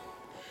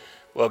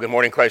Well, good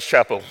morning, Christ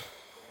Chapel.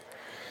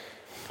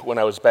 When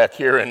I was back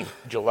here in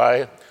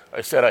July, I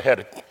said I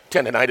had a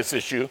tendonitis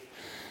issue.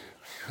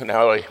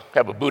 Now I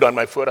have a boot on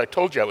my foot. I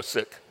told you I was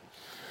sick.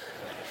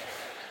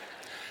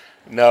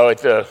 No,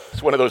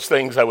 it's one of those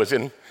things. I was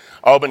in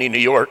Albany, New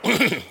York,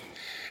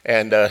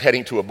 and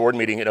heading to a board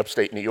meeting in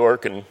upstate New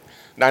York, and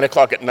 9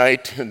 o'clock at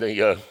night in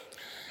the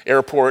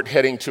airport,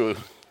 heading to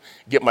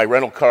get my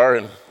rental car,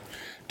 and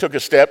took a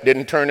step,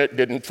 didn't turn it,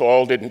 didn't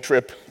fall, didn't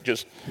trip,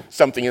 just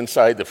something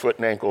inside the foot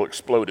and ankle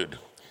exploded.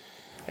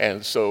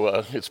 And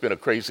so it's been a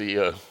crazy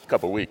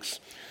couple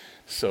weeks.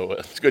 So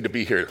it's good to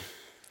be here.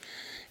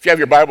 If you have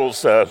your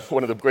Bibles,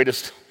 one of the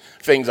greatest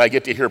things I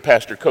get to hear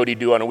Pastor Cody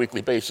do on a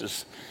weekly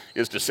basis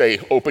is to say,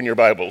 open your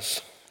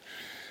Bibles.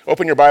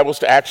 Open your Bibles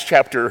to Acts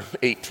chapter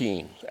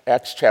 18.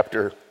 Acts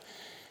chapter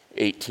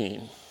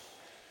 18.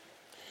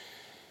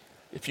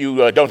 If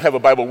you don't have a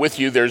Bible with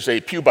you, there's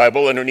a pew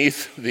Bible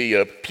underneath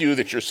the pew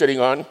that you're sitting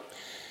on,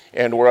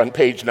 and we're on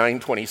page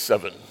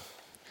 927.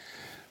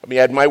 Let me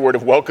add my word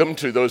of welcome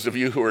to those of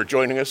you who are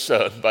joining us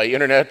by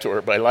internet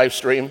or by live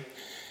stream.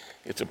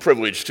 It's a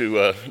privilege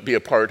to be a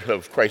part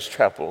of Christ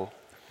Chapel.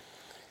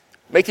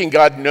 Making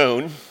God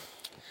known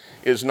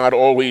is not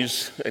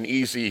always an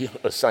easy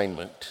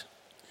assignment,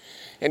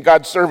 and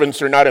God's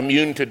servants are not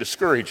immune to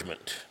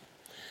discouragement.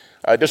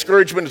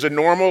 Discouragement is a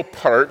normal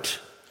part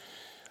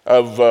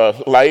of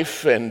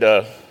life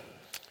and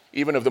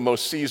even of the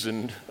most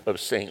seasoned of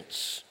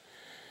saints.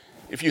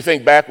 If you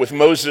think back with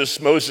Moses,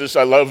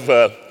 I love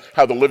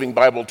how the Living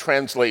Bible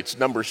translates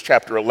Numbers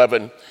chapter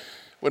 11.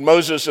 When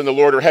Moses and the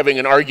Lord are having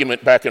an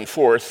argument back and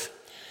forth,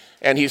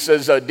 and he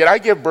says, did I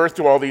give birth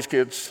to all these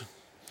kids?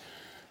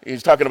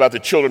 He's talking about the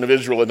children of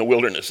Israel in the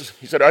wilderness.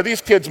 He said, are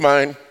these kids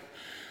mine?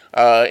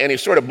 And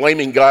he's sort of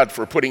blaming God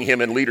for putting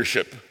him in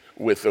leadership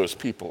with those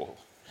people.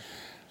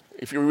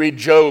 If you read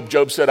Job,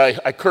 Job said,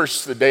 I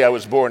cursed the day I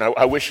was born.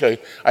 I wish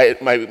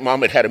my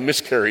mom had a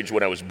miscarriage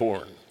when I was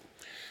born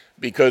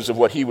because of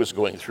what he was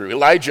going through.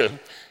 Elijah,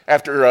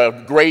 after a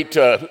great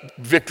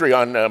victory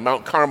on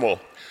Mount Carmel,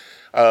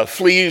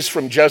 flees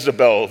from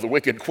Jezebel, the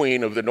wicked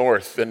queen of the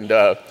north, and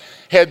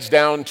heads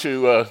down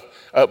to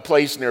a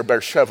place near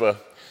Beersheba.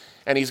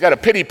 And he's got a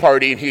pity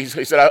party, and he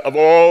said, of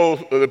all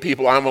the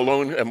people, I'm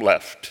alone am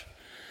left.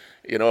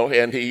 You know,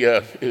 and he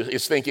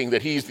is thinking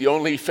that he's the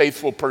only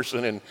faithful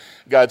person, and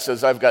God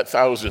says, I've got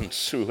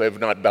thousands who have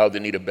not bowed the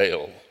knee to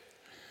Baal.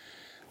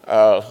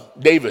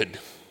 David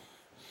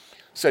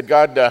said,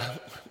 God,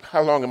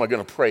 how long am I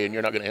going to pray and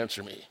you're not going to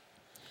answer me?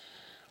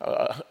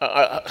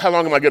 How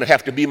long am I going to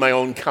have to be my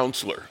own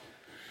counselor?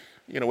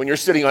 You know, when you're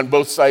sitting on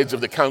both sides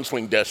of the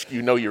counseling desk,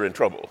 you know you're in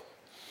trouble.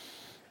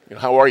 You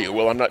know, how are you?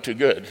 Well, I'm not too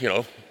good, you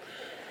know.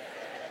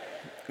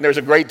 And there's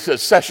a great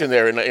session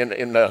there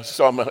in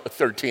Psalm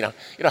 13.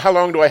 You know, how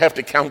long do I have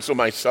to counsel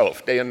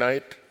myself, day and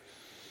night?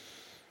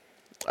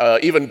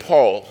 Even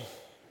Paul,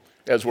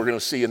 as we're going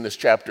to see in this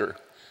chapter,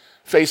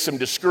 faced some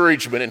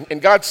discouragement.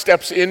 And God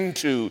steps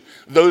into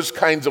those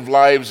kinds of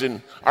lives,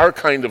 in our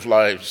kind of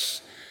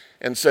lives,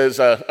 and says,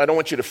 I don't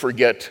want you to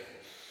forget,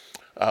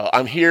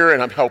 I'm here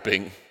and I'm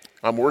helping,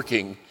 I'm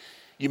working.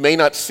 You may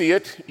not see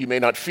it, you may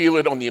not feel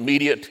it on the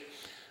immediate,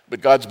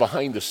 but God's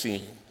behind the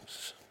scenes.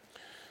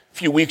 A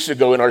few weeks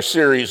ago in our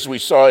series, we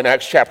saw in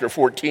Acts chapter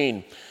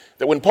 14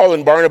 that when Paul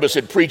and Barnabas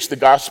had preached the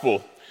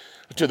gospel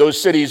to those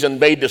cities and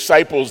made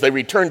disciples, they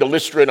returned to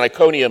Lystra and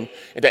Iconium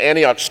and to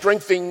Antioch,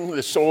 strengthening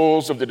the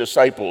souls of the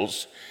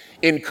disciples,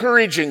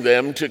 encouraging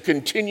them to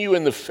continue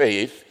in the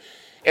faith,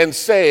 and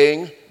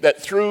saying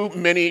that through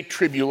many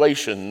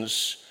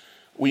tribulations,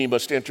 we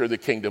must enter the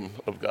kingdom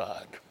of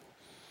God.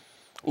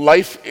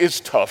 Life is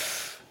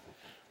tough,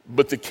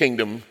 but the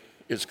kingdom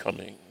is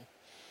coming.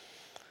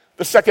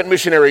 The second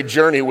missionary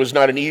journey was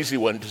not an easy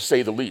one, to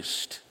say the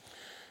least.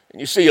 And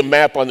you see a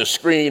map on the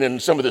screen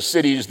and some of the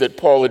cities that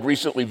Paul had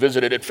recently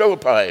visited. At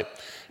Philippi,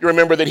 you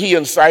remember that he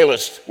and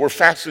Silas were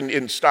fastened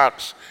in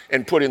stocks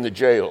and put in the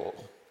jail.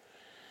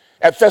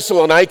 At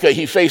Thessalonica,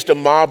 he faced a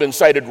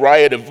mob-incited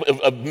riot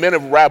of men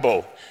of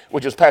rabble,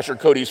 which is Pastor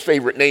Cody's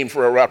favorite name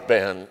for a rock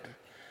band.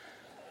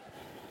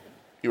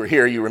 You were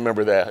here, you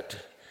remember that.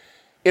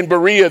 In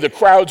Berea, the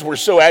crowds were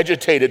so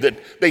agitated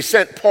that they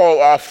sent Paul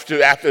off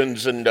to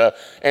Athens, and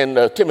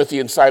Timothy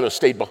and Silas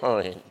stayed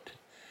behind.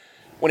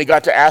 When he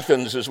got to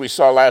Athens, as we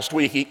saw last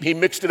week, he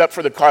mixed it up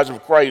for the cause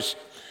of Christ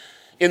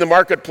in the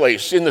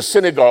marketplace, in the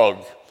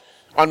synagogue,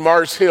 on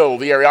Mars Hill,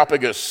 the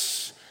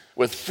Areopagus,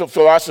 with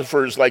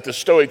philosophers like the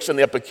Stoics and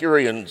the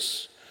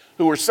Epicureans,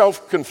 who were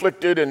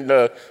self-conflicted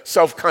and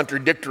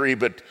self-contradictory,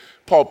 but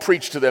Paul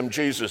preached to them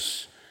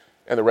Jesus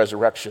and the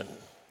resurrection.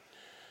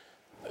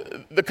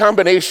 The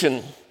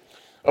combination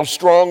of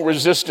strong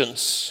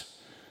resistance,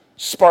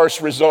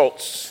 sparse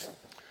results,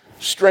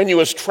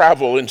 strenuous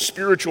travel, and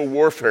spiritual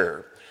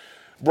warfare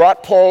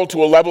brought Paul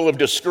to a level of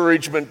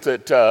discouragement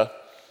that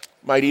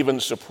might even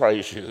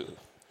surprise you.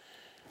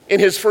 In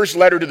his first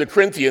letter to the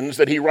Corinthians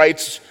that he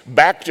writes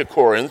back to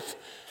Corinth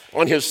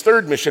on his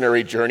third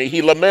missionary journey,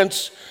 he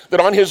laments that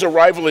on his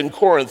arrival in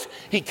Corinth,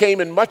 he came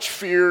in much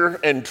fear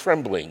and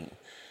trembling,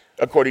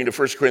 according to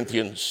 1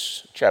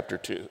 Corinthians chapter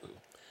 2.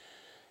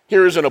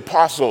 Here is an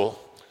apostle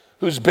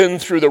who's been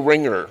through the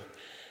ringer.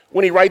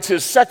 When he writes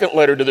his second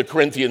letter to the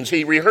Corinthians,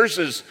 he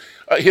rehearses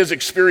his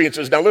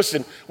experiences. Now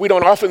listen, we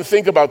don't often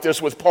think about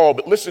this with Paul,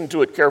 but listen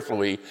to it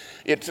carefully.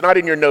 It's not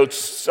in your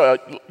notes.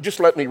 Just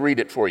let me read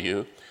it for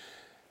you.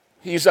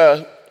 He's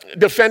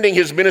defending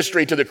his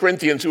ministry to the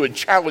Corinthians who had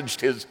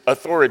challenged his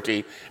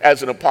authority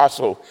as an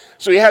apostle.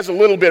 So he has a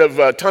little bit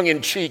of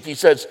tongue-in-cheek. He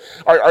says,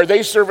 are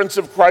they servants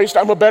of Christ?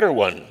 I'm a better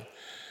one.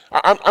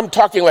 I'm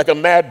talking like a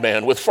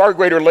madman with far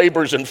greater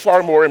labors and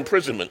far more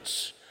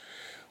imprisonments,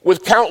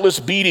 with countless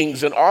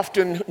beatings and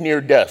often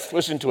near death.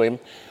 Listen to him.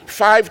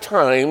 5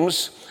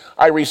 times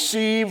I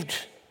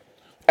received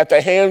at the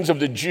hands of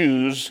the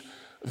Jews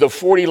the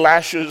 40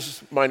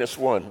 lashes minus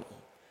 1.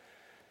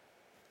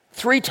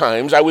 3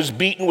 times I was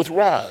beaten with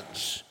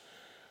rods.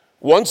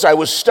 Once I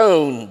was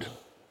stoned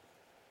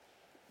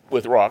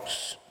with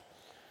rocks.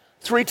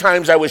 3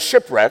 times I was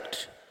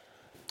shipwrecked.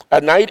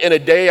 A night and a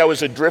day I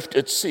was adrift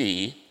at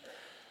sea,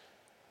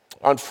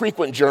 on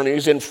frequent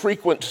journeys and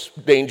frequent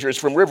dangers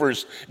from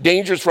rivers,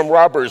 dangers from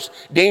robbers,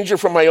 danger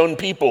from my own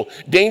people,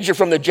 danger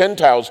from the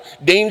Gentiles,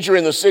 danger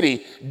in the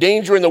city,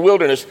 danger in the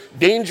wilderness,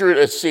 danger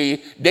at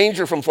sea,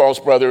 danger from false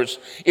brothers,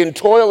 in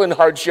toil and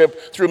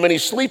hardship, through many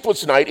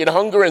sleepless nights, in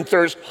hunger and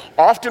thirst,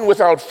 often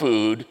without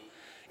food,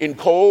 in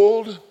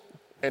cold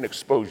and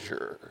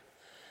exposure.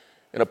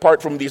 And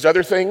apart from these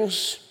other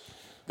things,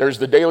 there's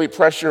the daily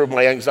pressure of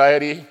my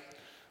anxiety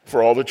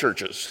for all the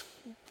churches.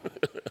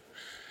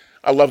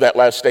 I love that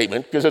last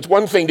statement, because it's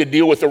one thing to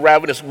deal with the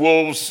ravenous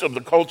wolves of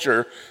the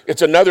culture.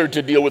 It's another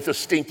to deal with the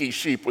stinky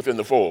sheep within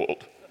the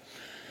fold.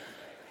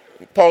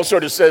 Paul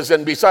sort of says,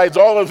 and besides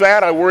all of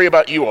that, I worry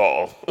about you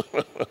all.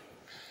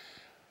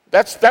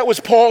 That was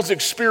Paul's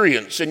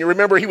experience. And you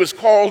remember he was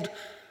called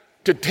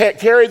to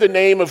carry the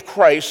name of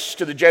Christ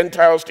to the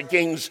Gentiles, to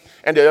kings,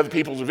 and to other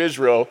peoples of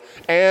Israel,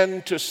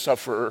 and to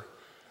suffer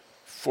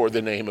for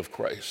the name of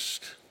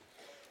Christ.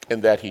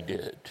 And that he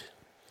did.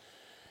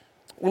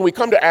 When we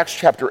come to Acts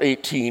chapter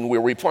 18, where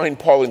we find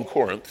Paul in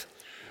Corinth,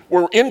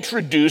 we're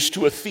introduced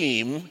to a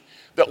theme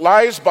that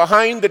lies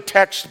behind the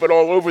text but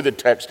all over the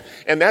text,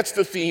 and that's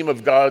the theme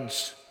of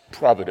God's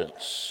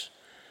providence.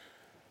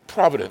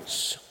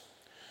 Providence.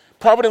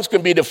 Providence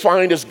can be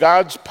defined as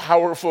God's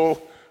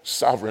powerful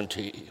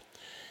sovereignty.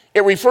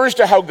 It refers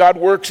to how God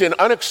works in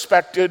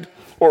unexpected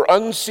or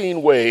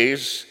unseen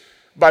ways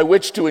by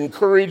which to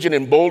encourage and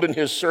embolden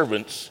his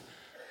servants,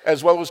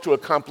 as well as to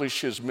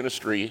accomplish his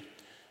ministry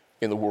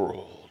in the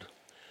world.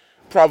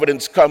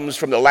 Providence comes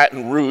from the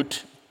Latin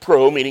root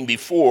pro, meaning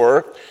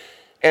before,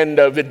 and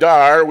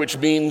vidar, which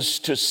means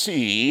to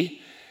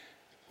see.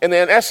 And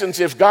in essence,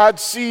 if God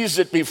sees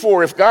it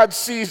before, if God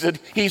sees it,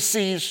 he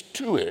sees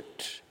to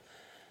it.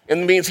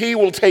 And it means he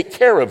will take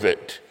care of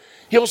it.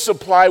 He'll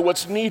supply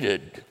what's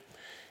needed.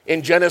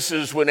 In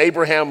Genesis, when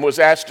Abraham was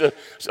asked to,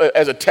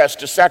 as a test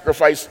to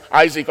sacrifice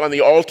Isaac on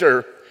the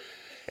altar,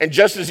 and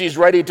just as he's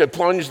ready to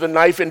plunge the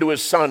knife into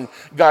his son,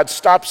 God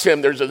stops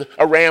him. There's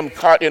a ram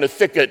caught in a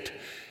thicket.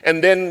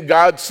 And then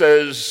God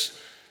says,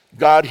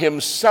 God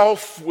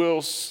himself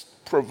will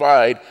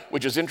provide,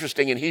 which is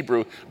interesting in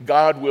Hebrew,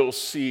 God will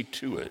see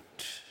to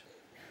it.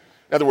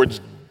 In other words,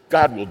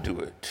 God will do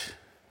it.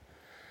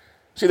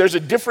 See, there's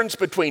a difference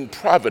between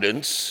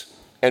providence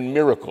and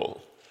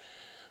miracle.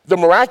 The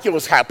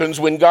miraculous happens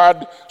when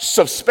God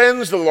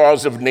suspends the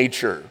laws of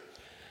nature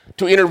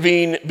to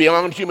intervene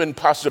beyond human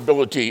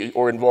possibility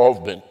or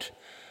involvement.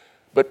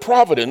 But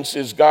providence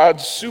is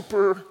God's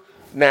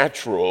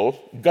supernatural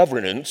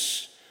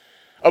governance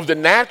of the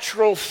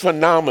natural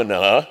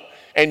phenomena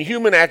and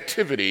human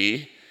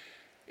activity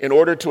in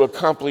order to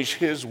accomplish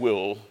his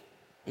will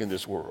in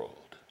this world.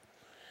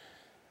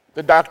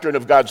 The doctrine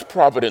of God's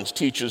providence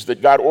teaches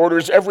that God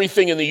orders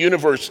everything in the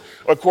universe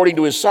according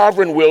to his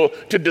sovereign will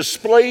to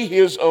display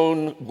his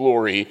own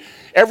glory.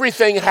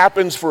 Everything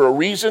happens for a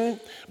reason,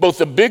 both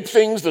the big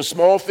things, the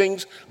small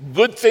things,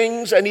 good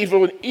things, and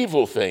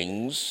evil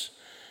things.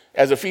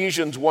 As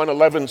Ephesians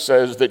 1:11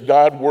 says, that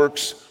God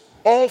works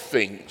all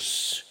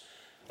things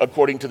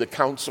according to the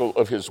counsel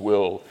of his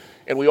will.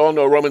 And we all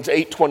know Romans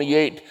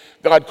 8:28,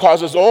 God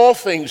causes all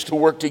things to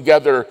work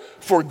together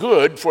for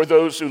good for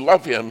those who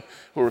love him,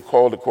 who are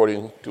called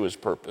according to his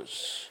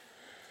purpose.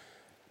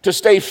 To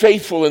stay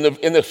faithful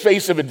in the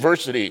face of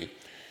adversity,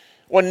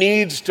 one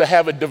needs to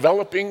have a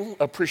developing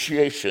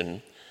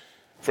appreciation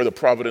for the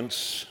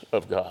providence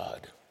of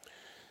God.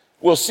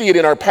 We'll see it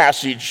in our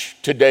passage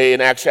today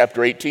in Acts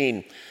chapter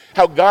 18,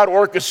 how God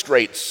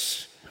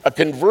orchestrates a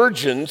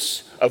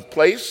convergence of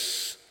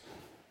place,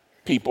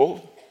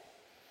 people,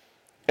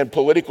 and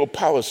political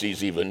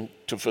policies even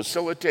to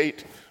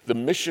facilitate the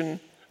mission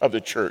of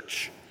the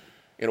church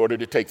in order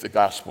to take the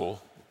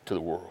gospel to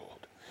the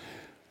world.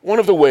 One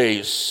of the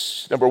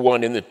ways, number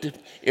one, in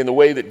the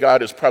way that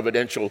God is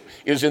providential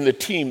is in the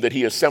team that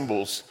he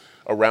assembles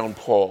around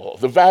Paul.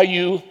 The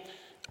value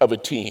of a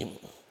team.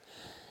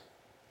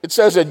 It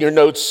says in your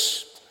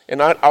notes,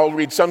 and I'll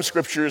read some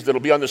scriptures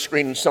that'll be on the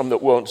screen and some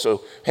that won't,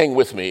 so hang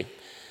with me.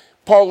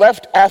 Paul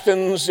left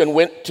Athens and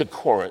went to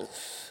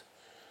Corinth.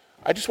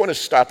 I just want to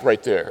stop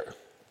right there.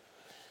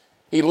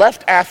 He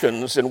left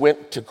Athens and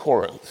went to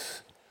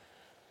Corinth.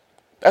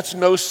 That's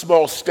no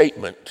small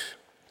statement.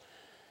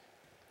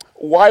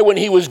 Why, when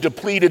he was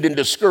depleted and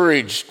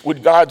discouraged,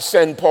 would God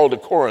send Paul to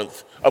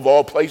Corinth, of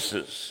all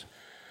places?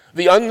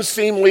 The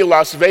unseemly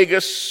Las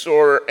Vegas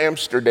or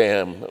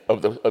Amsterdam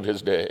of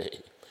his day.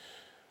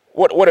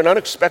 What an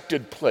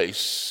unexpected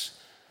place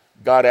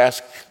God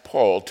asked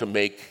Paul to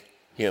make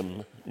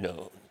him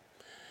known.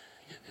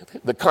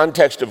 The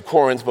context of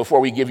Corinth, before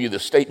we give you the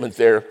statement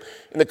there,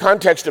 in the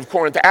context of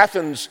Corinth,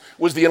 Athens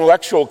was the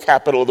intellectual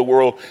capital of the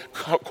world.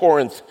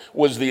 Corinth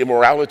was the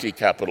immorality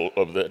capital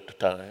of the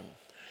time.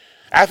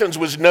 Athens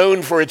was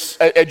known for its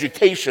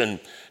education,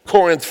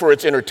 Corinth for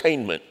its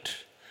entertainment.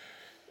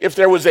 If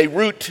there was a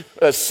root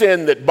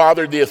sin that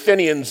bothered the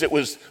Athenians, it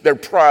was their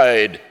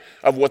pride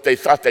of what they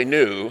thought they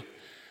knew.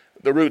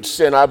 The root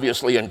sin,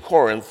 obviously, in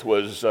Corinth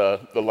was the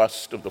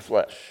lust of the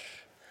flesh.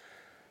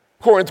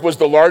 Corinth was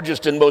the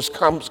largest and most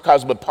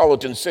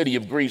cosmopolitan city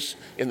of Greece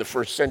in the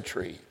first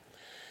century.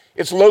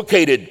 It's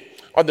located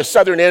on the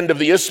southern end of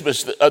the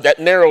isthmus, that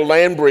narrow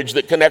land bridge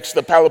that connects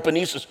the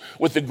Peloponnesus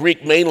with the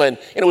Greek mainland,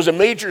 and it was a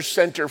major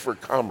center for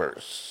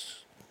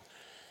commerce.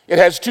 It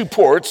has two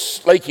ports,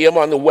 Lachium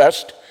on the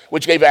west,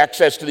 which gave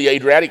access to the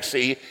Adriatic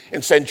Sea,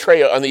 and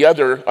Centrea on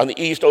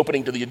the east,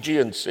 opening to the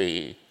Aegean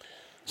Sea.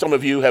 Some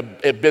of you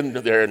have been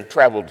there and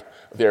traveled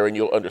there, and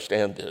you'll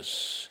understand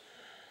this.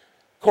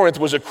 Corinth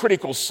was a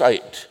critical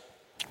site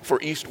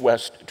for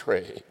east-west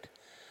trade.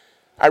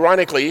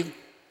 Ironically,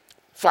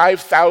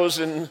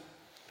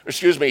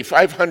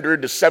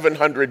 500 to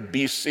 700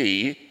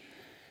 BC,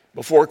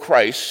 before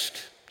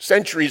Christ,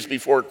 centuries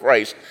before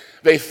Christ,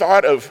 they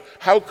thought of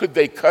how could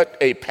they cut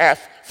a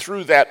path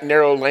through that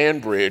narrow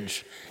land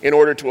bridge in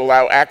order to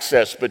allow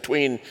access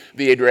between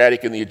the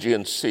Adriatic and the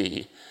Aegean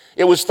Sea.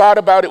 It was thought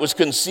about, it was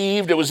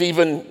conceived, it was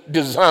even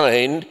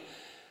designed,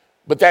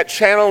 but that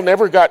channel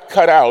never got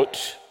cut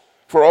out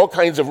for all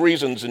kinds of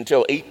reasons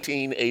until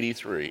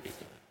 1883.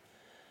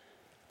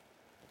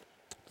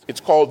 It's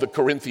called the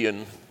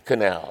Corinthian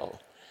Canal.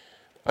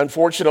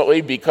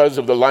 Unfortunately, because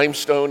of the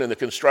limestone and the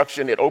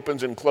construction, it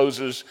opens and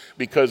closes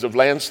because of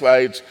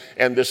landslides,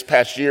 and this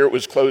past year it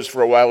was closed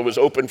for a while. It was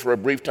open for a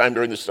brief time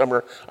during the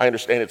summer. I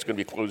understand it's going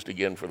to be closed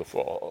again for the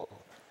fall.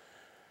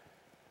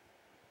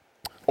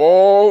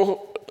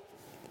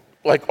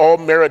 Like all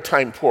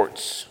maritime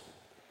ports,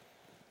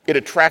 it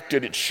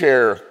attracted its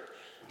share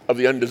of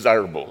the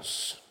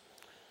undesirables.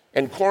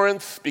 And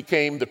Corinth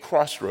became the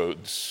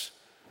crossroads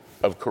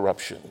of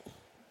corruption.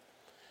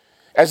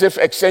 As if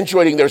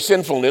accentuating their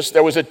sinfulness,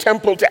 there was a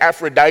temple to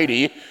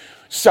Aphrodite,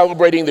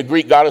 celebrating the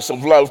Greek goddess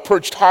of love,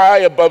 perched high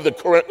above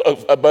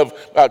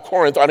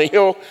Corinth on a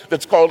hill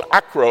that's called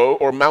Acro,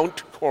 or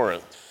Mount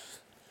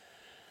Corinth.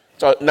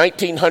 It's a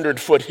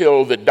 1,900-foot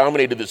hill that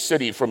dominated the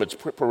city from its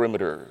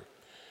perimeter.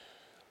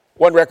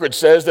 One record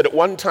says that at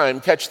one time,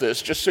 catch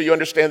this, just so you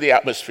understand the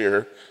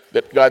atmosphere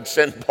that God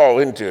sent Paul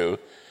into,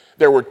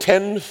 there were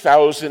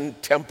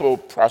 10,000 temple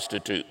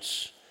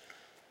prostitutes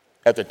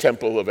at the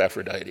temple of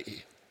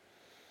Aphrodite.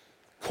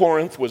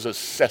 Corinth was a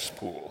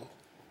cesspool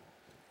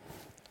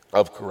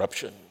of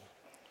corruption.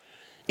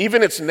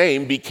 Even its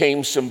name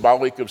became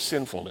symbolic of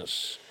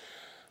sinfulness.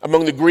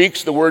 Among the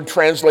Greeks, the word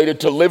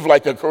translated to live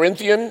like a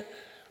Corinthian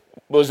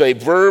was a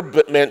verb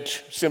that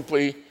meant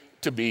simply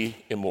to be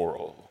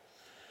immoral.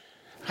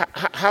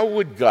 How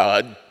would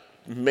God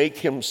make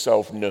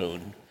himself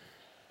known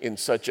in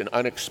such an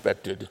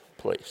unexpected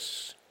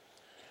place?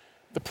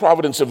 The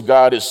providence of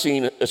God is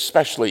seen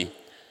especially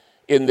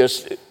in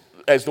this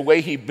as the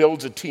way he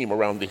builds a team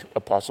around the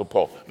Apostle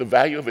Paul, the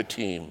value of a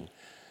team.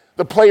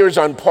 The players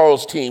on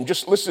Paul's team,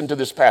 just listen to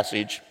this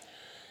passage.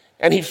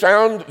 And he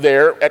found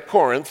there at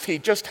Corinth, he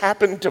just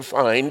happened to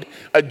find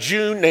a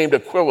Jew named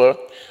Aquila,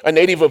 a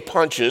native of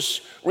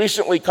Pontus,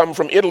 recently come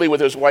from Italy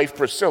with his wife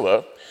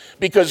Priscilla,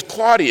 because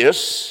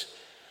Claudius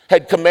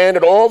had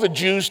commanded all the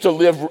Jews to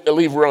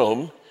leave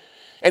Rome,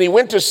 and he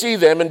went to see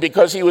them, and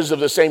because he was of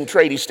the same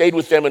trade, he stayed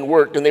with them and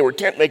worked, and they were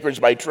tent makers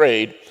by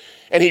trade.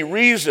 And he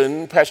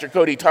reasoned, Pastor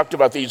Cody talked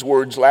about these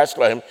words last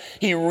time,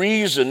 he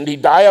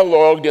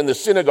dialogued in the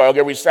synagogue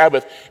every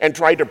Sabbath and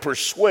tried to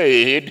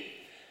persuade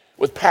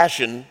with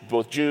passion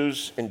both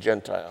Jews and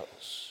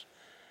Gentiles.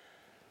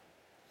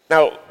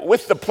 Now,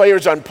 with the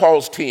players on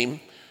Paul's team,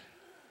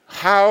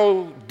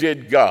 how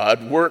did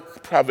God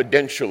work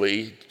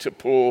providentially to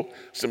pull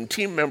some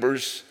team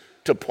members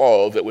to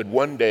Paul that would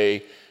one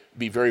day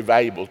be very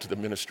valuable to the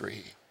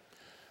ministry?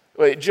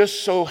 Well, it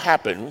just so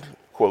happened,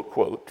 quote,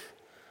 quote,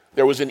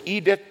 there was an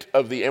edict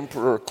of the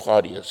Emperor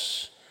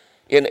Claudius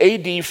in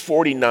AD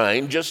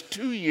 49, just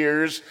 2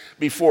 years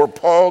before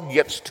Paul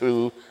gets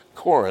to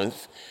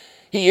Corinth.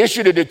 He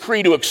issued a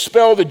decree to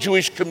expel the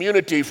Jewish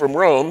community from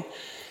Rome,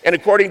 and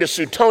according to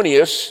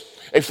Suetonius,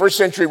 a first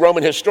century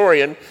Roman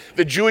historian,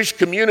 the Jewish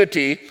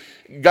community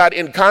got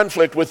in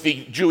conflict with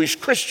the Jewish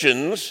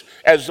Christians,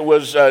 as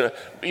was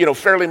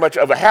fairly much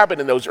of a habit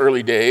in those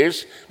early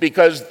days,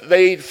 because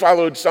they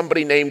followed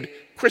somebody named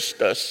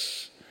Christus,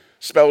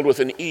 spelled with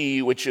an E,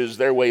 which is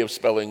their way of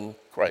spelling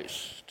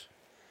Christ.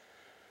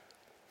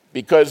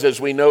 Because as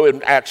we know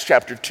in Acts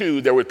chapter 2,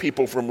 there were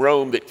people from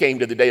Rome that came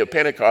to the day of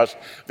Pentecost.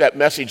 That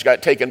message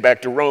got taken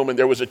back to Rome, and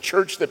there was a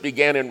church that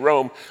began in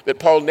Rome that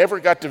Paul never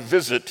got to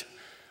visit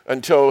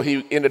until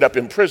he ended up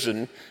in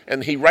prison.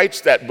 And he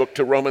writes that book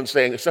to Romans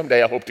saying,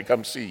 someday I hope to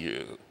come see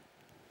you.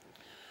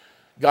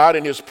 God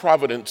in his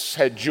providence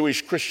had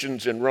Jewish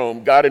Christians in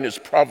Rome. God in his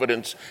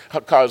providence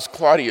caused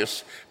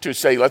Claudius to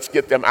say, let's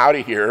get them out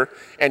of here.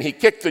 And he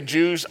kicked the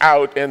Jews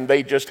out, and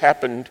they just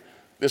happened,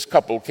 this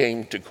couple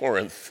came to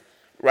Corinth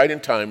right in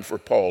time for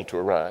Paul to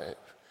arrive.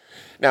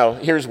 Now,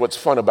 here's what's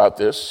fun about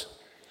this,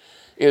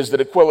 is that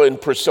Aquila and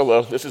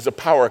Priscilla, this is a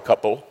power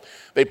couple.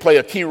 They play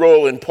a key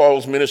role in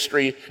Paul's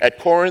ministry at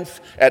Corinth,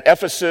 at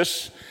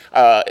Ephesus,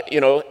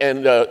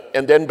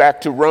 and then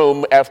back to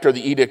Rome after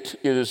the edict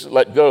is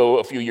let go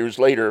a few years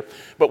later.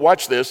 But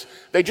watch this.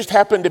 They just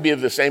happen to be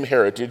of the same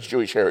heritage,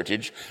 Jewish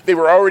heritage. They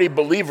were already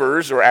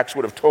believers, or Acts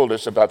would have told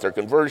us about their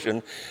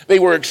conversion. They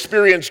were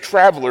experienced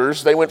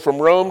travelers. They went from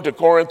Rome to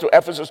Corinth to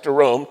Ephesus to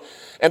Rome.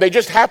 And they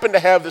just happened to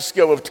have the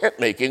skill of tent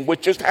making,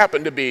 which just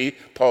happened to be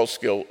Paul's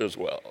skill as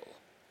well.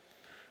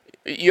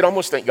 You'd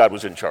almost think God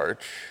was in charge.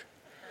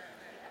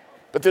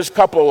 But this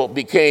couple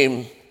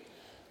became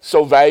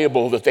so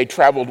valuable that they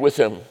traveled with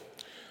him.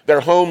 Their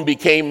home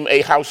became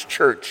a house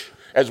church,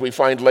 as we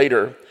find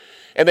later.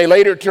 And they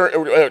later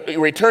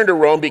returned to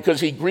Rome because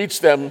he greets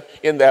them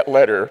in that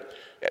letter,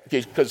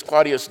 because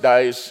Claudius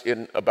dies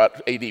in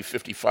about AD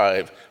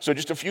 55. So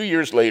just a few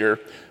years later,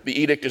 the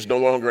edict is no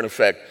longer in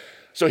effect.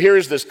 So here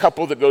is this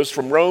couple that goes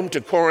from Rome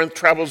to Corinth,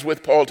 travels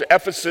with Paul to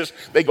Ephesus.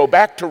 They go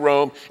back to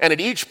Rome, and at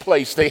each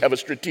place they have a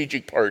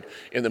strategic part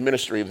in the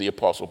ministry of the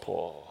Apostle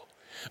Paul.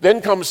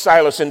 Then comes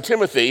Silas and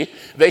Timothy.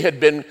 They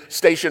had been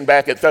stationed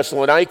back at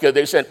Thessalonica.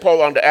 They sent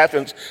Paul on to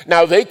Athens.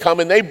 Now they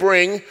come and they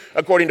bring,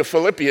 according to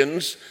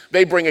Philippians,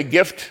 they bring a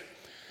gift.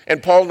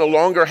 And Paul no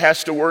longer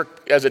has to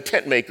work as a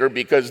tent maker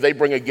because they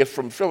bring a gift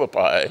from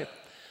Philippi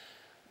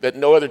that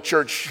no other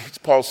church,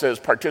 Paul says,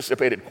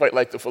 participated quite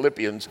like the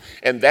Philippians.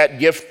 And that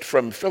gift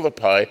from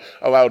Philippi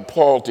allowed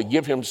Paul to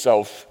give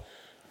himself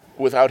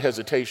without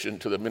hesitation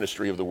to the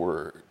ministry of the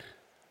word.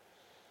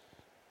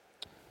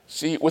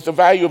 See, with the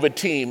value of a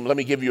team, let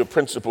me give you a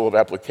principle of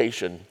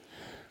application.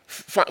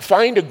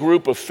 Find a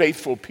group of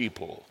faithful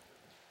people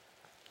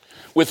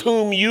with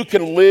whom you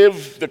can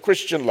live the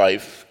Christian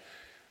life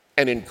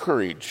and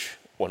encourage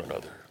one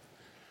another.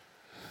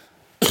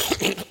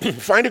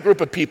 Find a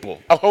group of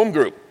people, a home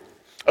group,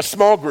 a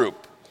small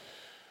group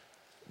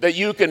that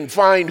you can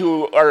find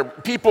who are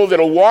people that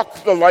will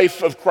walk the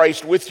life of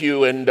Christ with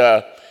you and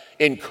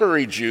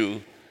encourage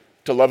you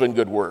to love and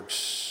good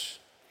works.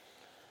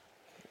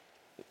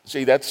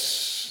 See,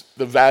 that's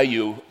the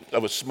value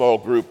of a small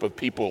group of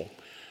people.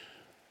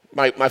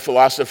 My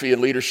philosophy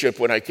in leadership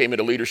when I came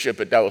into leadership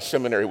at Dallas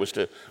Seminary was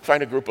to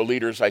find a group of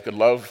leaders I could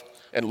love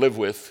and live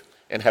with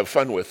and have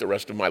fun with the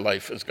rest of my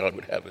life as God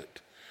would have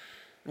it.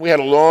 We had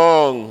a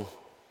long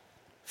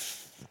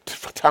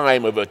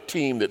time of a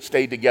team that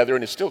stayed together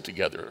and is still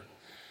together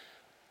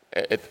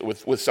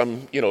with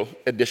some,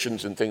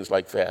 additions and things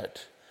like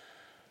that.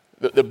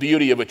 The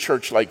beauty of a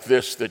church like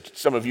this, that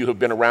some of you have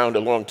been around a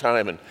long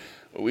time, and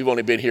we've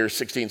only been here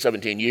 16,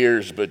 17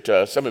 years,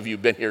 but some of you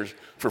have been here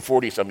for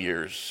 40-some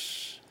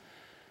years.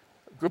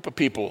 A group of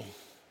people,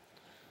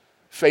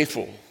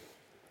 faithful,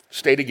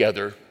 stay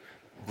together,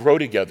 grow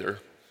together,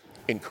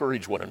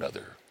 encourage one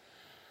another.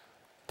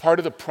 Part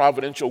of the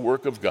providential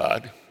work of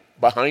God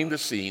behind the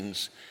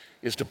scenes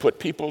is to put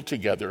people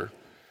together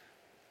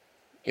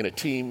in a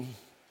team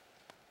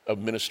of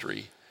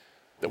ministry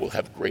that will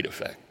have great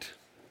effect.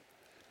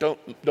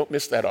 Don't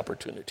miss that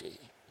opportunity.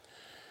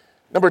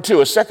 Number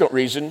two, a second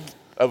reason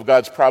of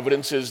God's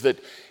providence is that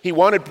he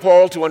wanted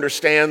Paul to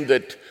understand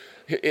that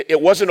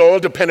it wasn't all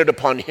dependent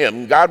upon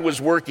him. God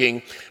was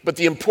working, but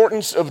the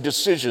importance of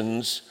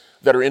decisions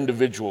that are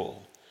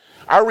individual.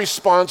 Our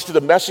response to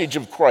the message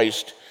of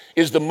Christ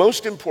is the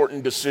most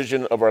important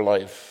decision of our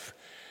life.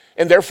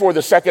 And therefore,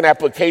 the second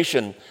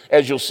application,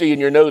 as you'll see in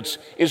your notes,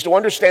 is to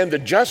understand the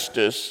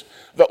justice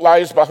that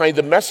lies behind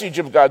the message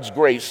of God's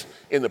grace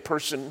in the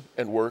person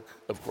and work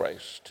of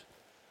Christ.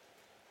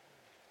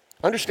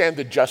 Understand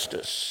the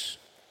justice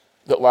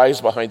that lies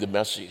behind the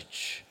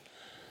message.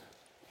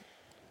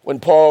 When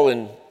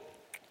Paul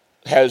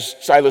has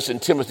Silas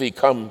and Timothy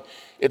come,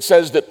 it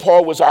says that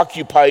Paul was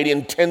occupied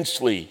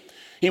intensely.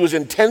 He was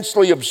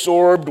intensely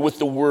absorbed with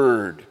the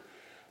word,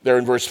 there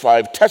in verse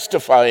 5,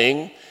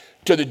 testifying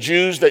to the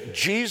Jews that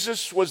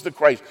Jesus was the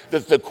Christ,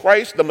 that the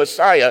Christ, the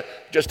Messiah,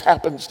 just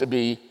happens to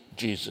be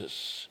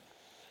Jesus.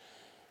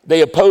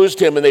 They opposed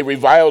him and they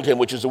reviled him,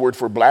 which is the word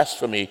for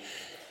blasphemy.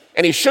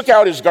 And he shook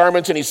out his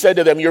garments and he said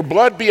to them, "Your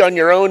blood be on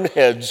your own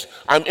heads.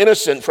 I'm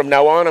innocent. From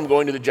now on, I'm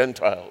going to the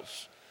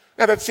Gentiles."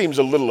 Now that seems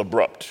a little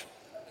abrupt,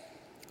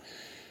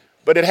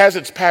 but it has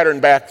its pattern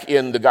back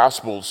in the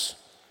Gospels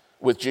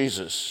with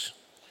Jesus.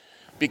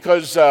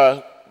 Because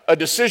a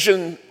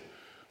decision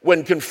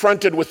when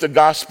confronted with the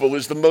gospel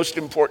is the most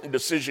important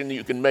decision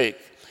you can make.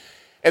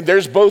 And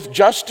there's both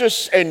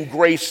justice and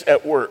grace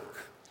at work.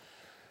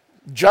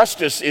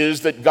 Justice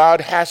is that God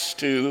has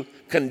to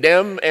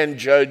condemn and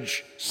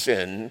judge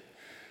sin,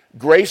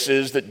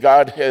 graces that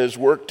God has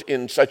worked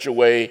in such a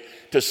way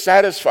to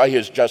satisfy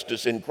his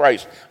justice in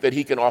Christ that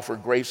he can offer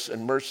grace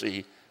and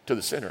mercy to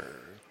the sinner.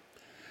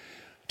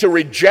 To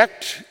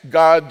reject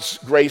God's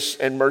grace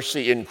and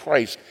mercy in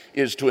Christ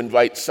is to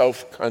invite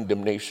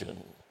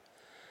self-condemnation.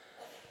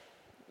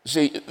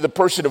 See, the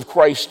person of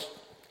Christ,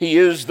 he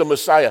is the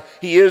Messiah.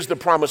 He is the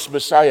promised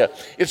Messiah.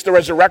 It's the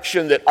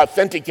resurrection that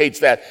authenticates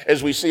that,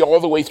 as we see all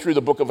the way through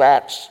the book of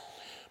Acts.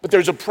 But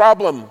there's a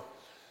problem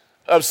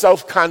of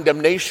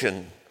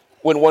self-condemnation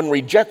when one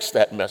rejects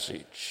that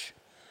message.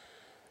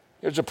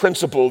 There's a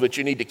principle that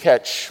you need to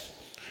catch,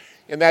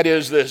 and that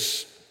is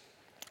this,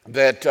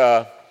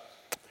 that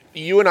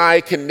you and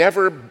I can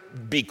never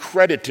be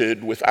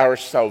credited with our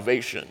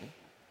salvation.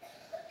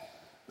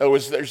 In other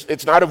words,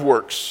 it's not of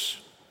works.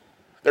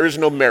 There is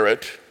no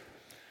merit.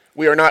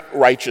 We are not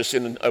righteous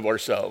in and of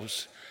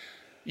ourselves.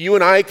 You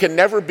and I can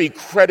never be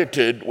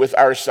credited with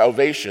our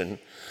salvation,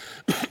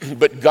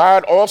 but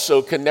God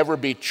also can never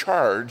be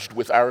charged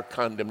with our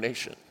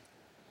condemnation.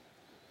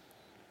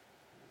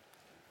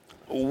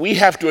 We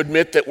have to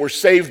admit that we're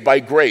saved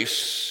by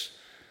grace.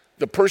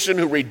 The person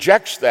who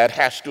rejects that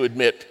has to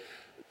admit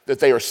that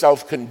they are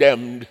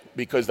self-condemned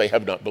because they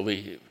have not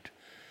believed.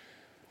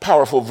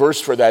 Powerful verse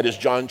for that is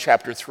John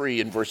chapter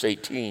 3 and verse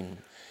 18.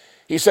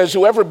 He says,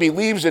 whoever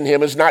believes in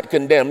him is not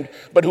condemned,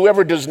 but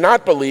whoever does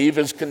not believe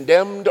is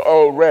condemned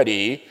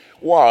already.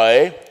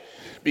 Why?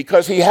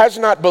 Because he has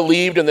not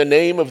believed in the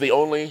name of the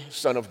only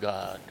Son of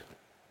God.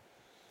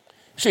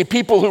 See,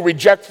 people who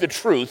reject the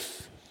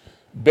truth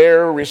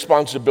bear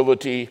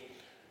responsibility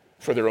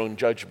for their own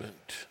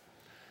judgment.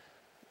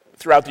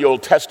 Throughout the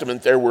Old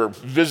Testament, there were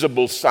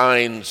visible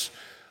signs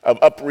of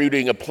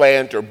uprooting a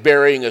plant or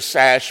burying a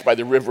sash by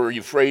the river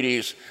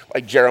Euphrates,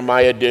 like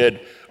Jeremiah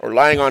did, or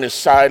lying on his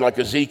side like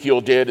Ezekiel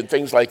did, and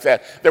things like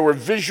that. There were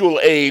visual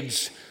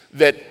aids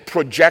that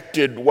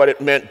projected what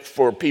it meant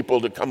for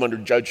people to come under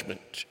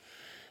judgment.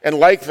 And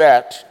like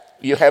that,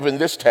 you have in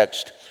this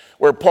text,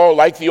 where Paul,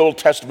 like the Old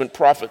Testament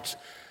prophets,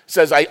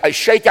 says, I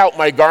shake out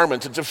my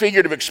garments. It's a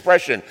figurative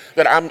expression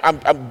that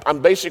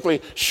I'm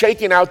basically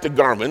shaking out the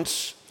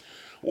garments.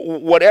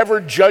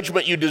 Whatever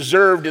judgment you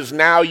deserved is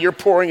now you're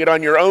pouring it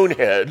on your own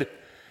head.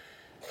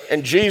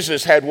 And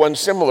Jesus had one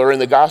similar in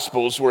the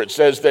Gospels where it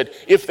says that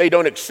if they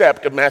don't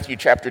accept, of Matthew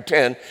chapter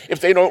 10, if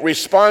they don't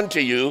respond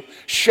to you,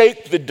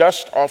 shake the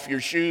dust off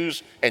your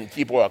shoes and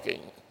keep walking.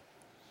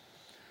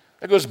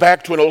 That goes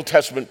back to an Old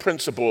Testament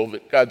principle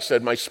that God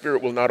said, my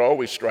spirit will not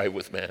always strive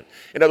with man.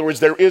 In other words,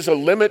 there is a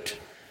limit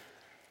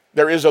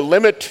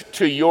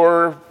to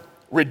your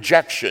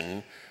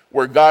rejection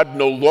where God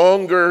no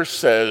longer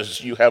says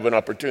you have an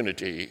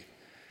opportunity.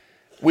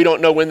 We don't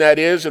know when that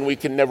is, and we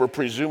can never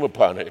presume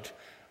upon it.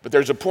 But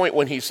there's a point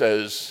when he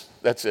says,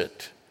 that's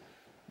it.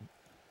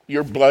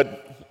 Your blood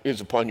is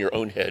upon your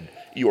own head.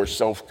 You are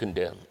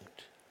self-condemned.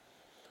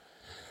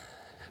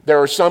 There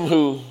are some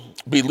who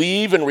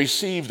believe and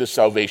receive the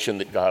salvation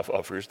that God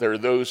offers. There are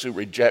those who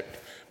reject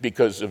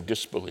because of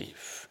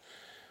disbelief.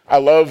 I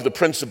love the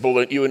principle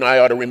that you and I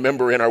ought to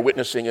remember in our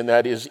witnessing, and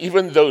that is,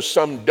 even though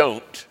some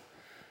don't,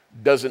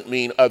 doesn't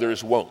mean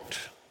others won't.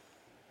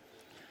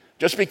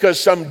 Just because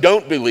some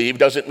don't believe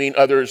doesn't mean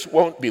others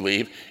won't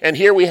believe. And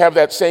here we have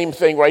that same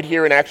thing right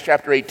here in Acts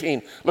chapter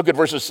 18. Look at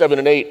verses 7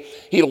 and 8.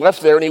 He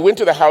left there and he went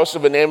to the house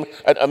of a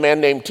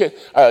man named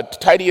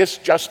Titius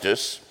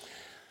Justus,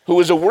 who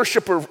was a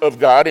worshiper of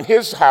God, and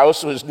his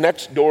house was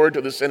next door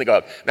to the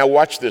synagogue. Now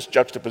watch this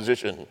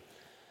juxtaposition.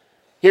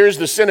 Here's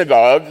the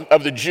synagogue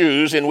of the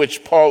Jews in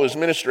which Paul is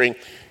ministering.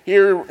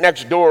 Here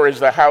next door is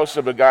the house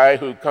of a guy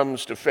who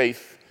comes to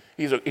faith.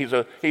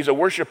 He's a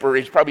worshiper.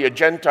 He's probably a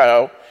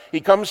Gentile.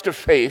 He comes to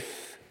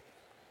faith.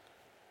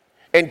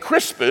 And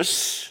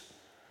Crispus,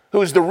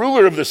 who is the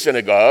ruler of the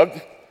synagogue,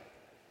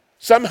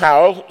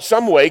 somehow,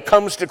 some way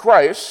comes to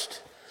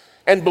Christ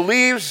and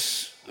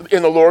believes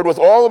in the Lord with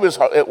all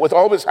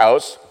of his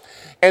house.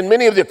 And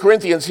many of the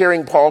Corinthians,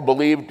 hearing Paul,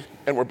 believed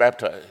and were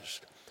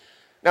baptized.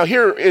 Now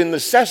here in the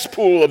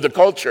cesspool of the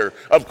culture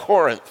of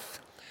Corinth,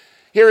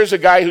 here is a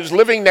guy who's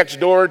living next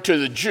door to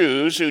the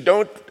Jews who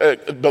don't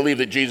believe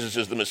that Jesus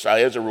is the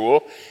Messiah as a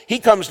rule. He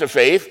comes to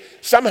faith.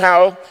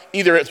 Somehow,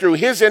 either through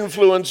his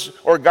influence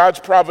or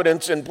God's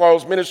providence in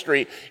Paul's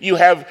ministry, you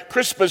have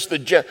Crispus,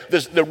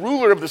 the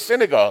ruler of the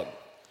synagogue.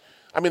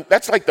 I mean,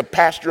 that's like the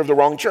pastor of the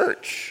wrong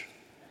church,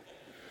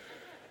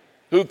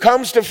 who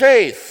comes to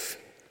faith,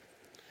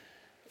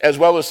 as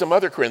well as some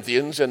other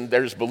Corinthians, and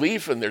there's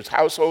belief, and there's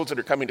households that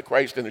are coming to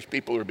Christ, and there's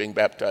people who are being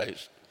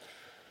baptized.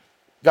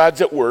 God's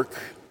at work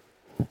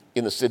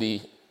in the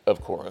city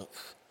of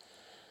Corinth.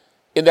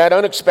 In that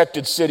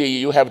unexpected city,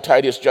 you have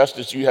Titius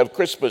Justus, you have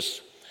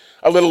Crispus.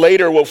 A little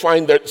later, we'll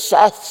find that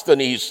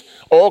Sosthenes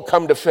all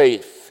come to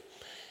faith.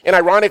 And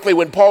ironically,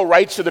 when Paul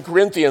writes to the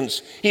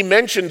Corinthians, he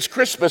mentions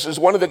Crispus as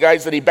one of the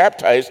guys that he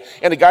baptized,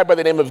 and a guy by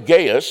the name of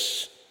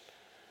Gaius.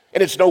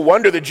 And it's no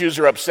wonder the Jews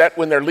are upset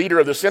when their leader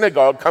of the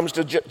synagogue comes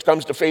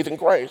to faith in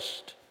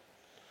Christ.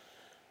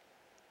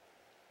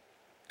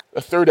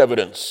 A third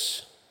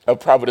evidence of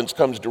providence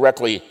comes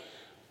directly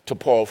to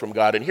Paul from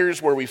God. And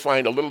here's where we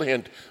find a little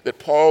hint that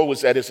Paul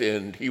was at his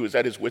end. He was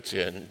at his wit's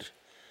end.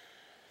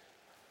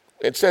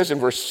 It says in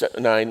verse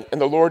 9,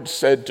 "And the Lord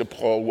said to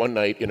Paul one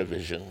night in a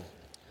vision,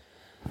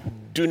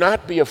 'Do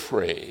not be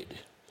afraid,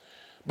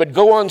 but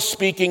go on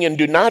speaking and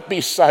do not be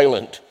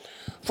silent,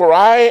 for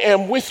I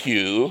am with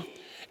you,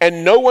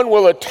 and no one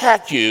will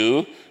attack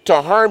you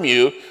to harm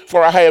you,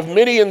 for I have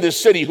many in this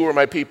city who are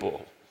my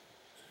people.'"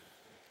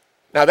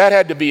 Now that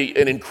had to be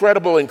an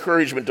incredible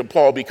encouragement to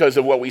Paul because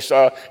of what we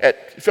saw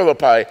at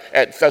Philippi,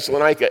 at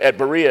Thessalonica, at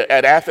Berea,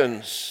 at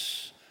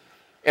Athens,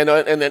 and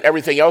then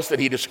everything else that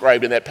he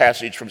described in that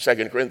passage from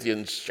 2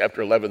 Corinthians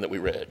chapter 11 that we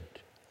read.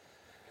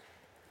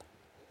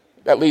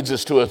 That leads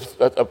us to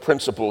a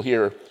principle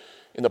here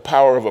in the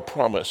power of a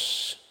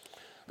promise,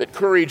 that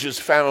courage is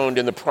found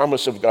in the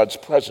promise of God's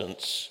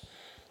presence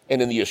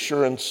and in the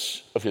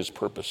assurance of his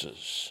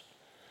purposes.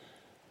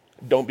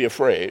 Don't be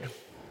afraid.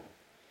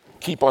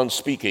 Keep on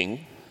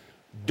speaking.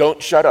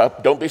 Don't shut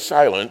up. Don't be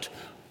silent.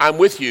 I'm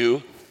with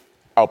you.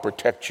 I'll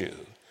protect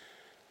you.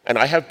 And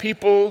I have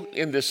people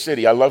in this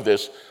city, I love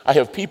this, I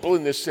have people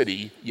in this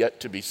city yet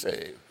to be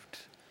saved.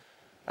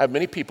 I have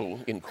many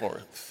people in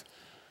Corinth.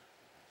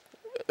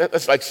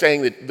 That's like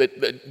saying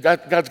that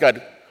God's got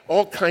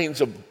all kinds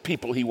of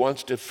people he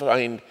wants to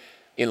find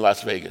in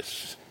Las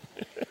Vegas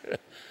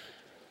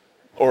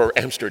or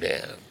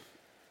Amsterdam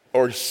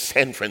or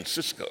San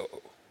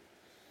Francisco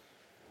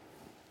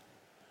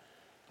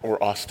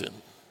or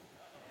Austin.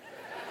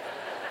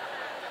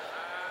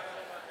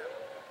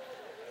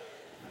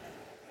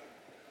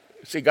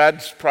 See,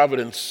 God's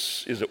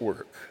providence is at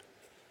work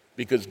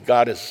because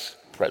God is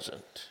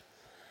present.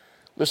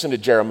 Listen to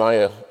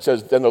Jeremiah. It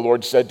says, "Then the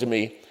Lord said to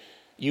me,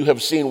 'You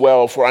have seen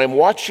well, for I am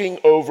watching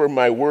over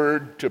my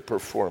word to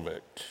perform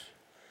it.'"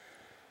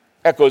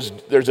 Echoes,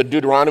 there's a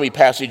Deuteronomy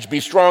passage,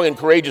 "Be strong and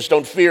courageous,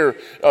 don't fear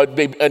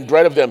and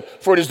dread of them,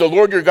 for it is the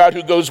Lord your God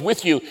who goes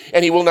with you,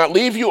 and he will not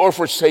leave you or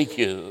forsake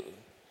you."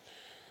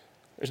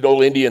 There's an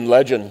old Indian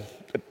legend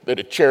that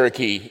a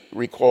Cherokee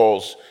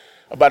recalls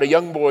about a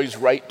young boy's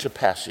rite to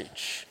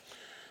passage.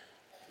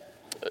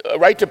 A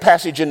rite to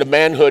passage into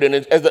manhood, and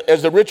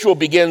as the ritual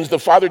begins, the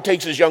father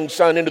takes his young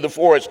son into the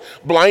forest,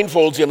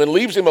 blindfolds him, and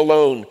leaves him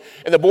alone.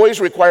 And the boy is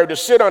required to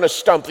sit on a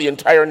stump the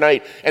entire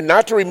night and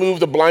not to remove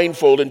the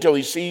blindfold until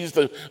he sees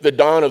the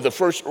dawn of the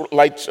first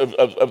lights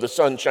of the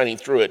sun shining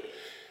through it.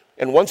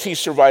 And once he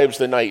survives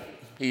the night,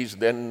 he's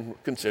then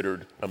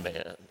considered a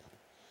man.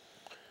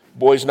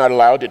 Boys not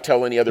allowed to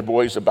tell any other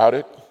boys about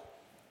it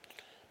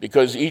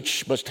because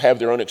each must have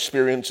their own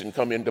experience and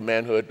come into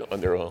manhood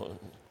on their own.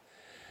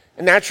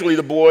 And naturally,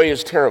 the boy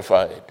is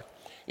terrified.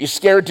 He's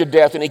scared to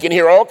death, and he can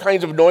hear all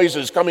kinds of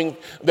noises coming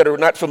that are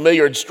not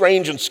familiar and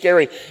strange and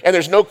scary. And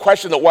there's no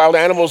question that wild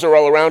animals are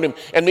all around him,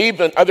 and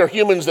even other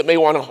humans that may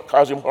want to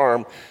cause him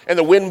harm. And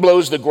the wind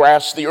blows the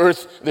grass, the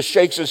earth, the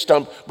shakes his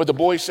stump, but the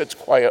boy sits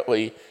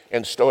quietly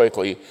and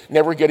stoically,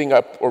 never getting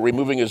up or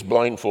removing his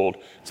blindfold.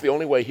 It's the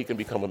only way he can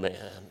become a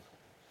man.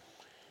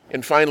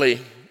 And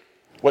finally,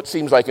 what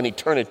seems like an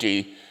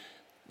eternity,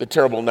 the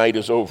terrible night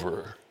is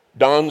over.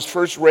 Dawn's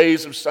first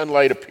rays of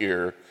sunlight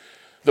appear.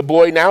 The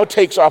boy now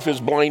takes off his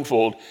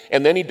blindfold,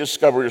 and then he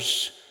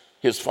discovers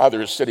his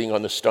father is sitting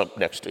on the stump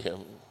next to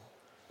him.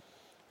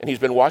 And he's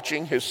been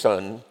watching his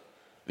son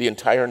the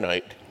entire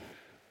night,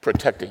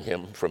 protecting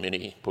him from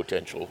any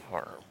potential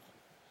harm.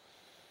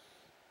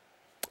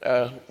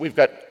 We've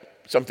got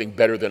something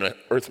better than an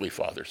earthly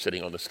father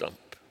sitting on the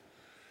stump.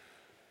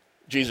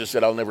 Jesus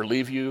said, "I'll never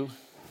leave you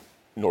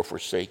nor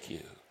forsake you."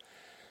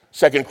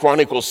 2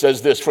 Chronicles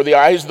says this, "For the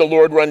eyes of the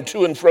Lord run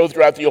to and fro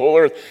throughout the whole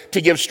earth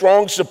to give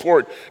strong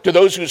support to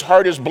those whose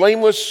heart is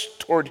blameless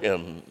toward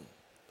him."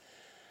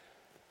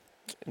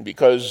 And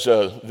because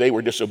they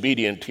were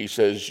disobedient, he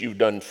says, "You've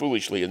done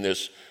foolishly in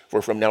this,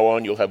 for from now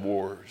on you'll have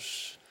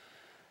wars."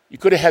 You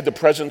could have had the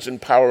presence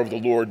and power of the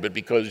Lord, but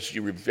because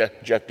you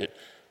reject it,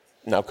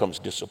 now comes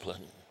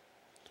discipline.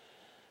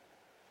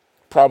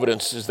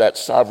 Providence is that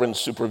sovereign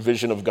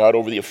supervision of God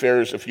over the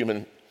affairs of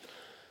human,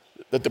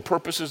 that the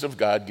purposes of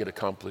God get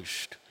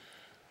accomplished.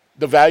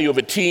 The value of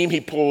a team,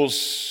 he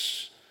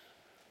pulls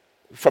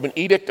from an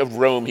edict of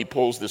Rome, he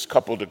pulls this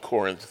couple to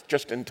Corinth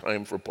just in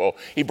time for Paul.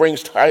 He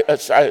brings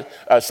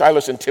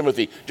Silas and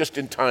Timothy just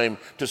in time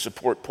to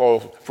support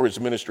Paul for his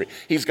ministry.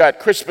 He's got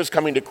Crispus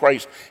coming to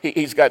Christ.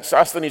 He's got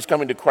Sosthenes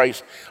coming to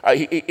Christ.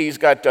 He's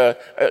got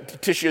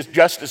Titius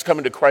Justus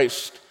coming to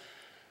Christ.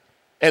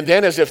 And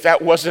then, as if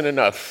that wasn't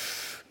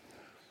enough,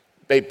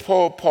 they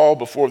pull Paul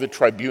before the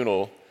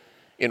tribunal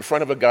in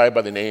front of a guy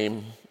by the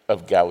name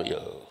of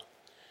Gallio.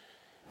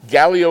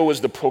 Gallio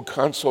was the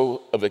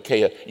proconsul of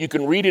Achaia. You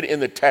can read it in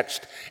the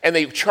text. And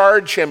they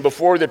charge him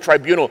before the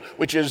tribunal,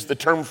 which is the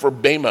term for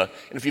bema.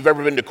 And if you've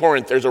ever been to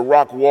Corinth, there's a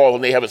rock wall,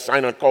 and they have a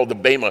sign on it called the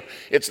bema.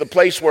 It's the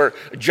place where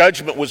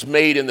judgment was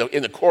made in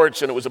the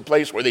courts, and it was a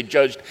place where they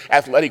judged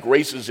athletic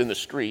races in the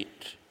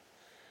street.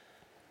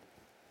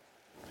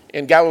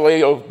 And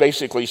Galileo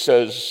basically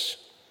says,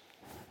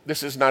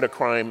 this is not a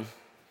crime.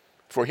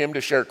 For him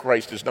to share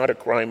Christ is not a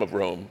crime of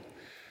Rome.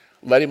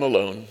 Let him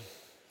alone.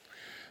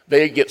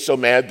 They get so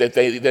mad that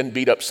they then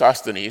beat up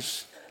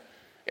Sosthenes.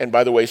 And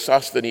by the way,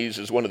 Sosthenes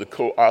is one of the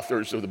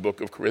co-authors of the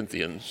book of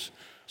Corinthians.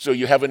 So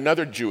you have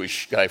another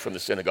Jewish guy from the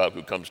synagogue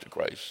who comes to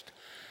Christ.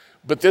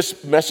 But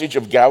this message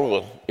of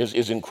Gallio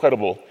is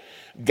incredible.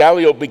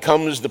 Gallio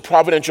becomes the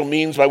providential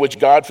means by which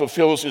God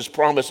fulfills his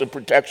promise of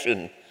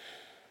protection.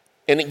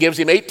 And it gives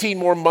him 18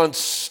 more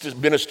months to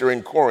minister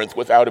in Corinth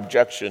without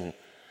objection.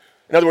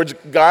 In other words,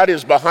 God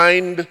is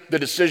behind the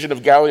decision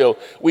of Gallio.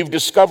 We've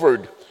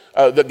discovered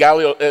the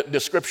Gallio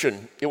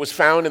description. It was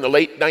found in the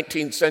late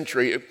 19th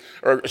century,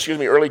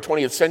 early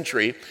 20th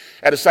century,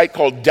 at a site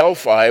called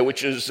Delphi,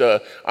 which is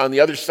on the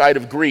other side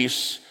of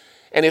Greece.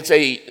 And it's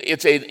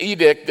an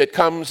edict that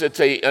comes, it's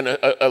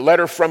a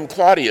letter from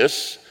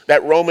Claudius,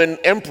 that Roman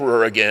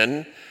emperor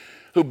again,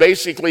 who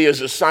basically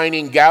is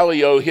assigning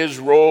Gallio his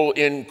role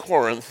in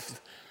Corinth.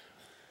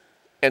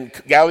 And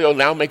Gallio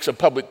now makes a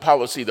public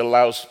policy that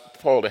allows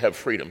Paul to have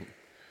freedom.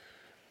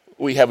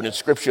 We have an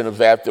inscription of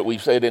that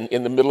we've said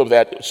in the middle of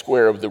that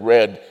square of the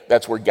red,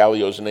 that's where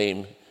Gallio's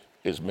name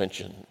is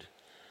mentioned.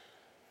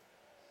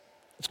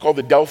 It's called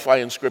the Delphi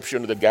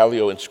inscription or the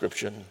Gallio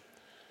inscription.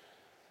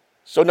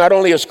 So not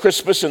only is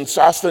Crispus and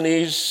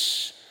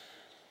Sosthenes,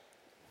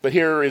 but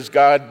here is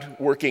God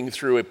working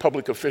through a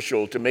public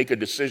official to make a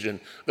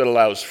decision that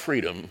allows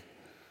freedom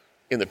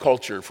in the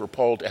culture for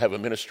Paul to have a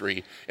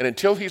ministry. And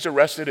until he's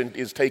arrested and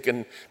is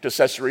taken to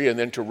Caesarea and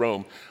then to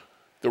Rome,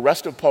 the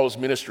rest of Paul's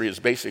ministry is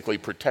basically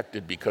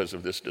protected because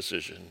of this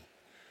decision.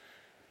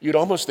 You'd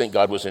almost think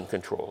God was in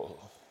control.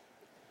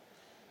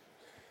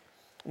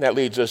 And that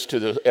leads us to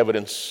the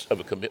evidence of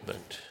a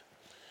commitment.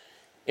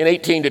 In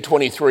 18 to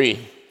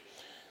 23,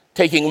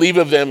 taking leave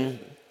of them,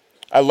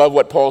 I love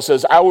what Paul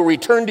says, I will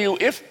return to you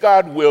if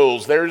God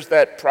wills. There's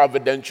that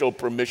providential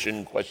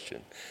permission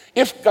question.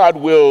 If God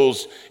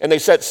wills, and they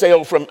set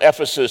sail from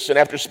Ephesus, and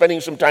after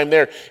spending some time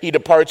there, he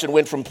departs and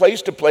went from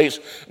place to place,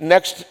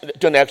 next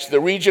to next, the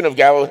region of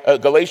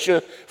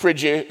Galatia,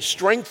 Phrygia,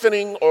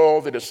 strengthening all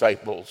the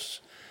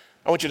disciples.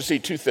 I want you to see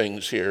two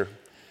things here.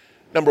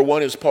 Number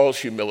one is Paul's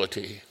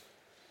humility.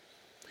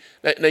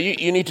 Now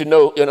you need to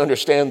know and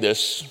understand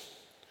this.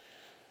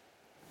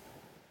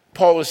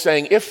 Paul is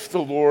saying, if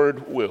the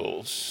Lord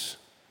wills,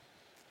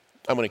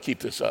 I'm going to keep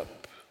this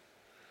up.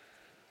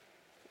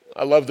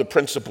 I love the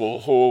principle,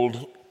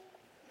 hold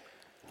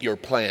your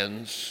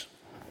plans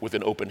with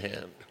an open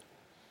hand.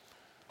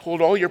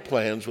 Hold all your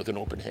plans with an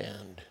open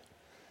hand.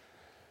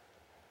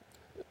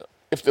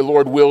 If the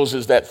Lord wills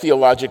is that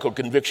theological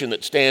conviction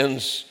that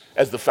stands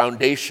as the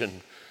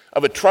foundation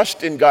of a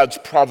trust in God's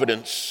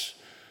providence.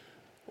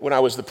 When I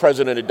was the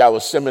president at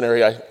Dallas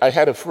Seminary, I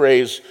had a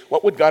phrase,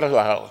 what would God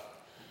allow?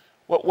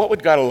 What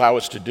would God allow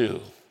us to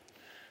do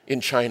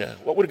in China?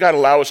 What would God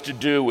allow us to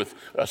do with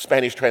a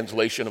Spanish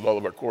translation of all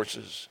of our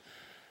courses?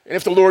 And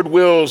if the Lord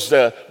wills,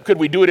 could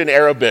we do it in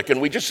Arabic?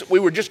 And we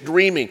were just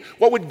dreaming.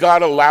 What would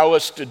God allow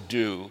us to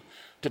do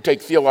to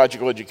take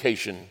theological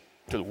education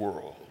to the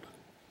world?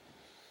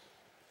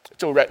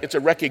 It's a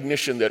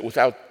recognition that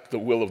without the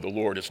will of the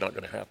Lord, it's not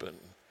going to happen.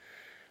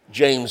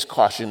 James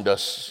cautioned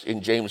us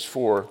in James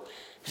 4.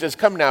 He says,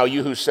 come now,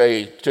 you who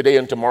say, today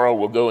and tomorrow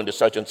we'll go into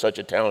such and such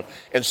a town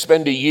and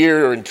spend a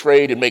year in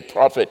trade and make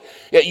profit.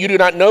 Yet you do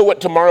not know what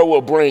tomorrow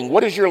will bring.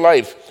 What is your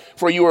life?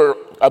 For you are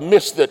a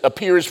mist that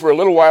appears for a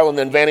little while and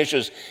then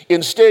vanishes.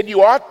 Instead,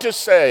 you ought to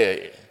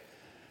say,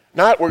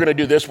 not we're going to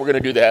do this, we're going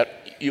to do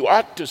that. You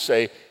ought to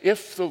say,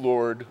 if the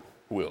Lord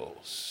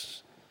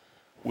wills,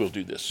 we'll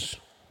do this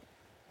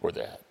or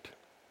that.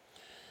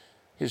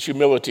 His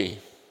humility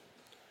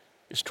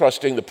is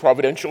trusting the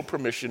providential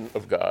permission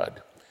of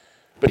God.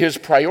 But his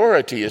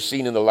priority is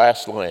seen in the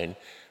last line,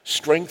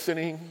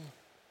 strengthening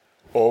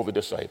all the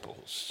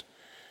disciples.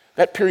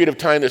 That period of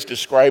time that's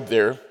described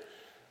there,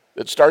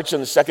 that starts in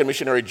the second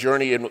missionary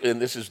journey,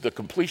 and this is the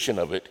completion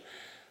of it,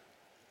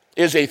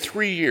 is a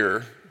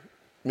 3-year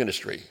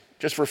ministry.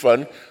 Just for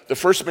fun, the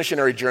first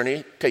missionary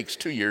journey takes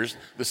 2 years.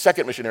 The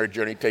second missionary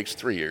journey takes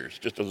 3 years,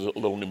 just a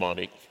little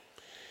mnemonic.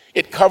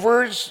 It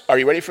covers, are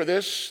you ready for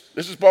this?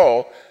 This is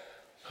Paul,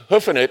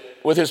 hoofing it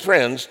with his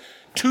friends,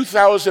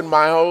 2,000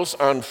 miles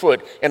on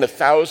foot and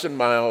 1,000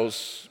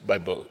 miles by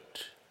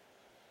boat.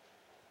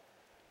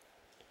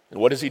 And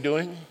what is he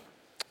doing?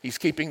 He's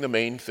keeping the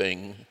main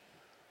thing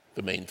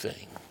the main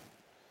thing.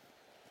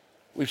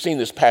 We've seen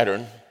this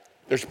pattern.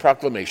 There's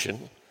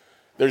proclamation,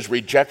 there's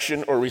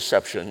rejection or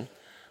reception,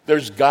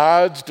 there's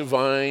God's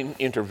divine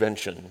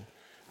intervention,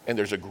 and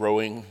there's a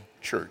growing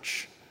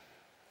church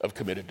of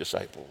committed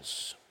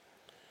disciples.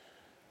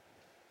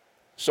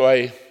 So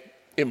I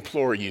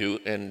implore you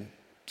and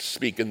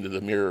speak into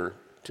the mirror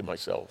to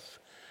myself.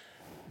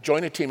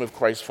 Join a team of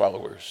Christ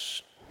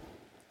followers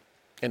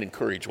and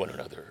encourage one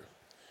another.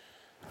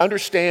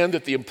 Understand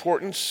that the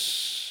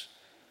importance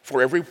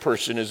for every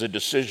person is a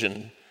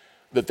decision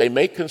that they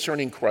make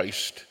concerning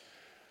Christ.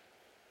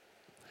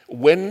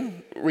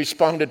 When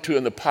responded to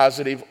in the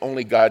positive,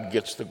 only God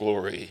gets the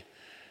glory.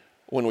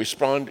 When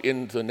respond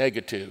in the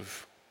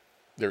negative,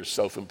 there's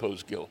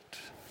self-imposed guilt.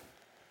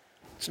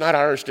 It's not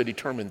ours to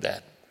determine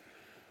that.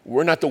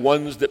 We're not the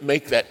ones that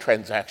make that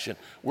transaction.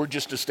 We're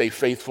just to stay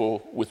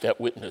faithful with that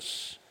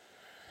witness.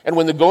 And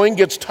when the going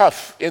gets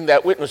tough in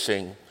that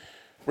witnessing,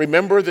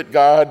 remember that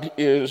God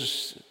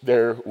is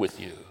there with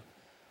you.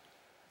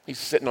 He's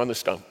sitting on the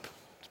stump,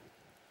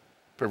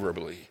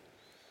 proverbially.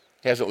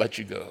 He hasn't let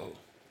you go.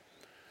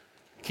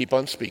 Keep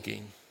on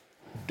speaking.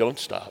 Don't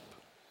stop.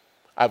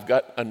 I've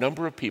got a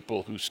number of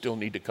people who still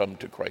need to come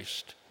to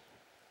Christ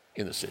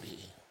in the city.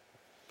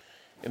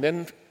 And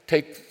then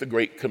take the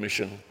Great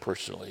Commission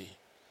personally.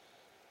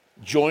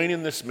 Join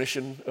in this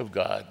mission of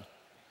God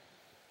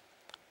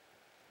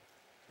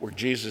where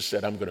Jesus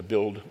said, I'm going to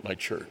build my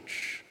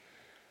church.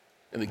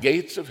 And the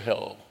gates of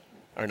hell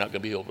are not going to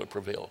be able to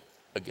prevail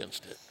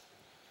against it.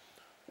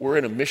 We're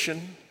in a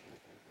mission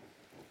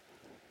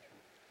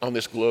on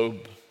this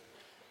globe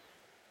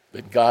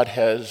that God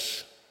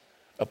has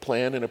a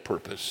plan and a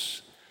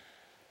purpose.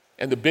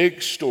 And the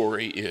big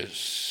story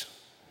is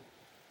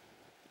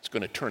it's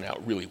going to turn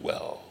out really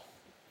well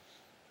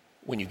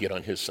when you get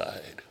on his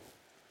side.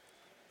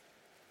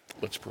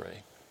 Let's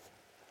pray.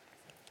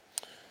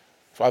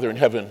 Father in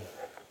heaven,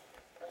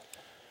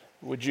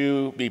 would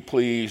you be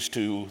pleased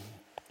to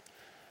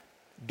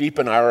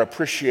deepen our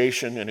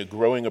appreciation and a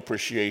growing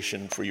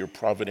appreciation for your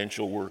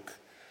providential work.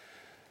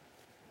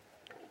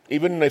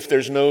 Even if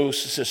there's no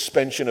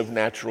suspension of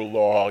natural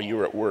law,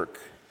 you're at work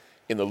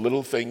in the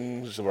little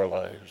things of our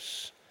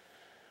lives,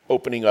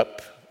 opening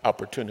up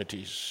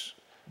opportunities,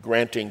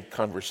 granting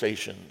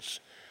conversations,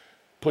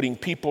 putting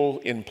people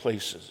in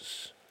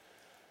places,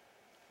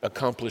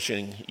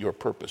 accomplishing your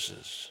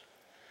purposes.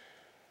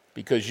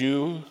 Because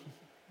you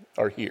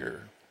are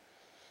here.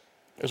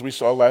 As we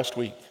saw last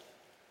week,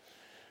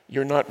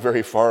 you're not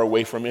very far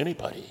away from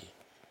anybody.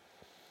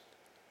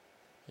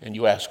 And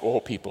you ask all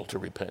people to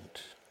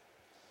repent.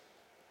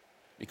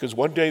 Because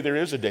one day there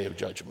is a day of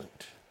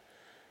judgment.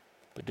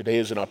 But today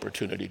is an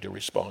opportunity to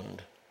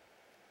respond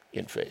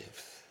in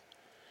faith.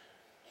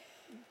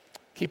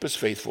 Keep us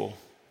faithful.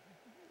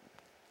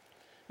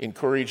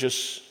 Encourage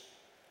us.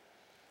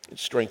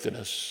 Strengthen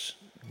us.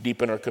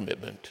 Deepen our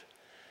commitment.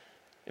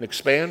 And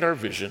expand our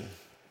vision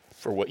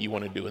for what you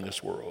want to do in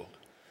this world.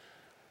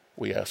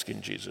 We ask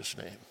in Jesus'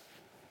 name.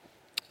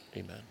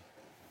 Amen.